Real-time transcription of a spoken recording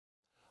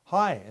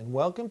Hi, and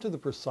welcome to the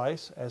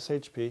Precise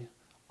SHP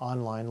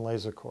online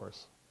laser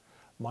course.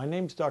 My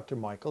name is Dr.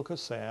 Michael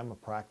Koceja. I'm a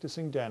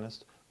practicing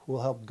dentist who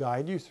will help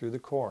guide you through the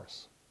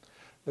course.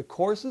 The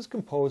course is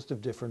composed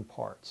of different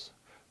parts.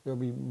 There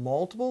will be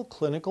multiple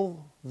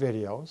clinical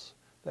videos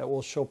that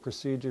will show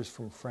procedures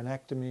from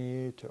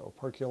frenectomy to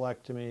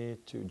operculectomy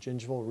to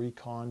gingival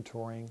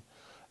recontouring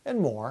and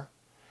more.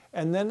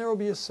 And then there will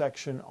be a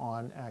section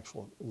on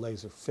actual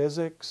laser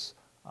physics,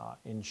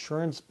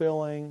 insurance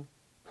billing,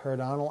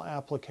 periodontal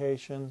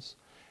applications.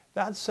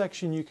 That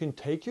section you can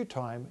take your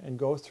time and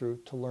go through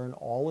to learn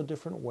all the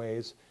different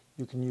ways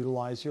you can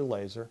utilize your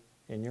laser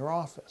in your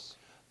office.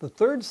 The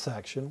third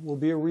section will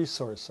be a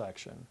resource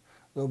section.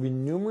 There will be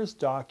numerous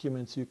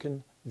documents you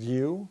can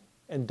view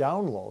and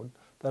download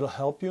that will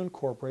help you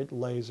incorporate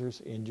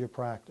lasers into your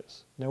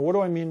practice. Now, what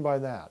do I mean by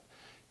that?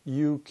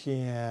 You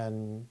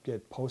can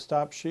get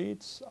post-op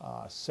sheets,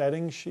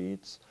 setting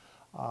sheets.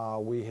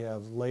 We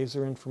have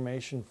laser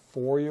information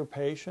for your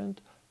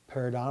patient,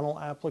 periodontal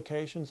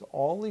applications.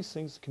 All these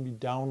things can be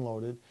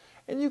downloaded,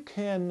 and you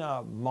can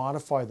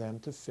modify them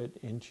to fit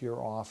into your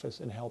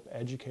office and help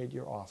educate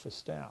your office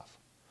staff.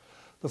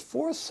 The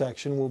fourth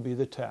section will be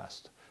the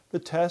test. The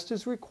test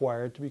is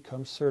required to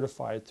become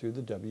certified through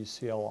the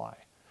WCLI.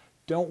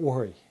 Don't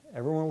worry,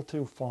 everyone will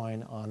do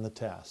fine on the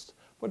test,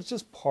 but it's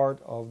just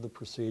part of the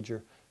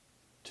procedure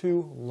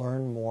to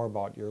learn more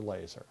about your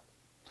laser.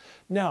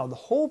 Now, the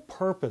whole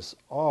purpose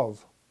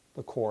of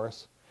the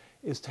course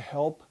is to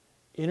help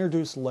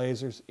introduce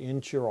lasers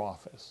into your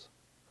office,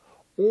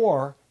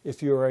 or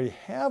if you already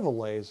have a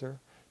laser,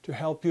 to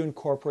help you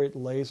incorporate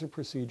laser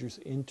procedures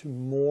into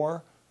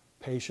more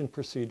patient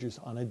procedures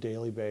on a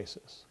daily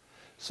basis.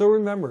 So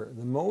remember,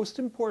 the most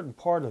important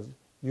part of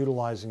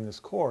utilizing this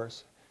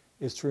course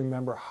is to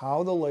remember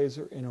how the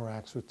laser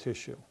interacts with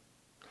tissue.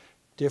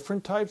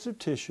 Different types of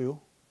tissue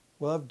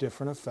will have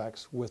different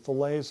effects with the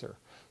laser.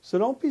 So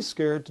don't be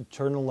scared to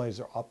turn the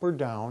laser up or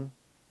down,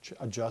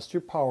 adjust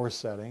your power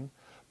setting,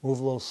 move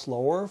a little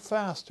slower or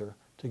faster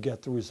to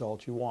get the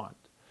result you want.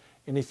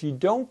 And if you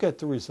don't get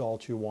the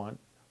result you want,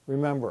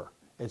 remember,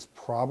 it's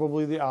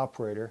probably the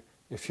operator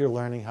if you're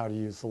learning how to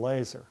use the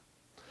laser.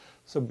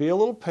 So be a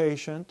little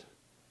patient,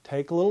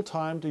 take a little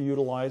time to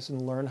utilize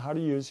and learn how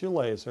to use your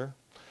laser,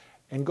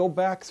 and go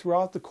back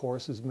throughout the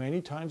course as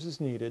many times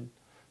as needed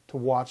to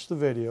watch the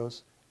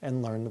videos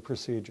and learn the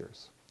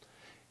procedures.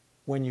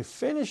 When you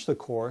finish the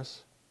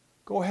course,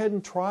 go ahead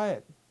and try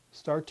it.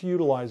 Start to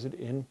utilize it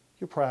in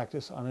your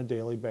practice on a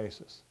daily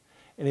basis.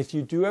 And if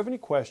you do have any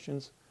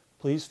questions,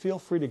 please feel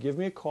free to give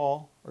me a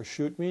call or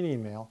shoot me an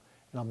email,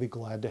 and I'll be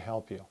glad to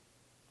help you.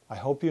 I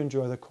hope you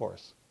enjoy the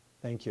course.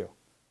 Thank you.